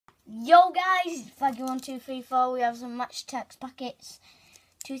Yo guys, Faggy1234. We have some match text packets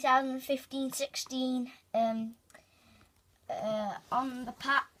 2015-16. On the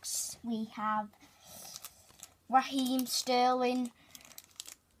packs we have Raheem Sterling,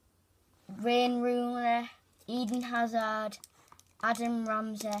 Wayne Rooney, Eden Hazard, Adam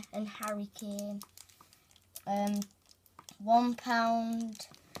Ramsey and Harry Kane. £1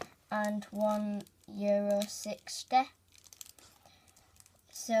 and €1.60.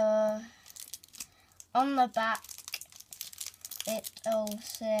 So on the back it'll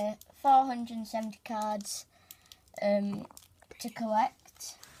say 470 cards to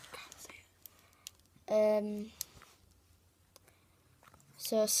collect.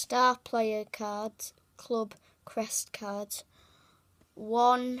 So star player cards, club crest cards,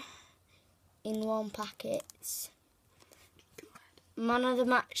 1 in 1 packets. Man of the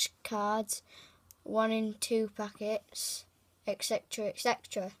match cards, 1 in 2 packets, etc,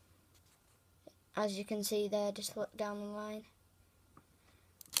 etc. As you can see there, just look down the line.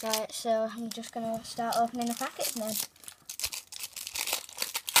 Right, so I'm just going to start opening the packets now.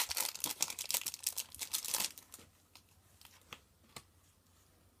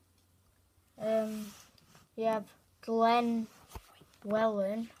 We have Glenn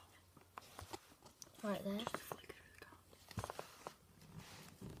Wellen right there.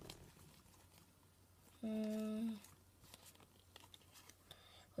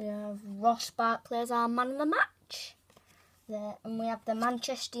 We have Ross Barkley as our man of the match there, and we have the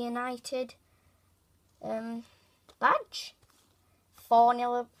Manchester United badge,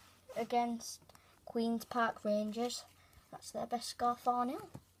 4-0 against Queen's Park Rangers. That's their best score, 4-0.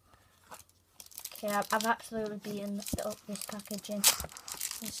 Okay, I've absolutely beaten up this packaging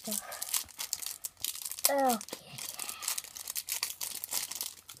and stuff. Okay.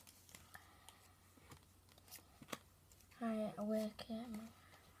 Right, I'll work it.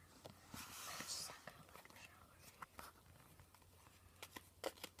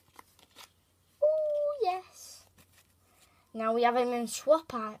 Oh yes. Now we have him in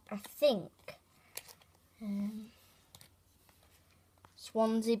swap, I think.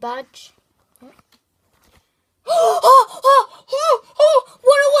 Swansea badge. Oh,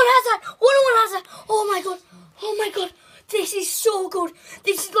 101 Hazard! Oh my god! Oh my god! This is so good!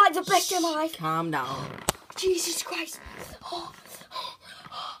 This is like the best day of my life. Calm down. Jesus Christ!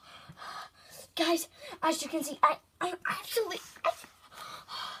 Guys, as you can see, I'm absolutely.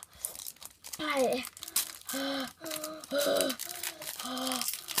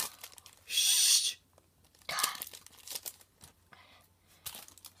 Shh.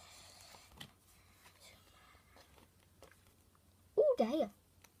 Oh, there.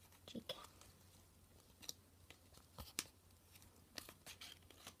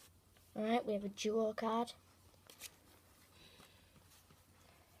 Alright, we have a duo card.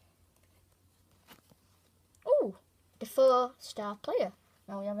 Oh, the 4-star player.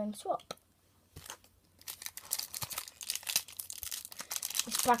 Now we have him swap.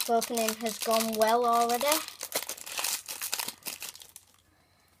 This pack opening has gone well already.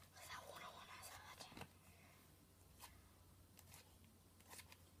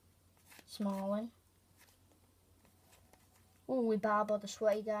 Small one. Oh, we Barbo the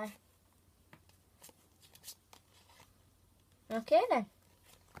sweaty guy. Okay then.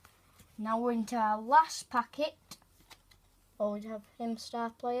 Now we're into our last packet. Oh, we have him star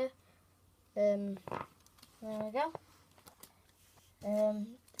player. There we go.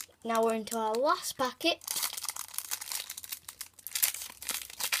 Now we're into our last packet.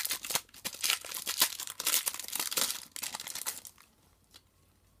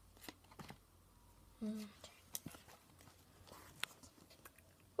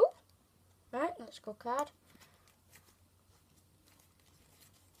 Oh, right, let's go card.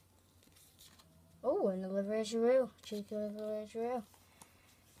 Oh, and the Olivier Giroud, cheeky Olivier Giroud.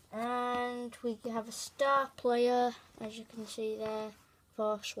 And we have a star player, as you can see there,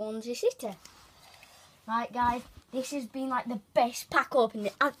 for Swansea City. Right guys, this has been like the best pack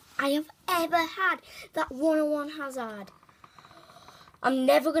opening I have ever had. That 101 Hazard. I'm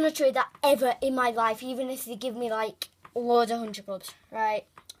never going to trade that ever in my life, even if they give me like loads of 100 clubs. Right,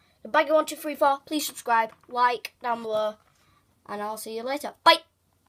 the Baggy1234, please subscribe, like down below, and I'll see you later. Bye!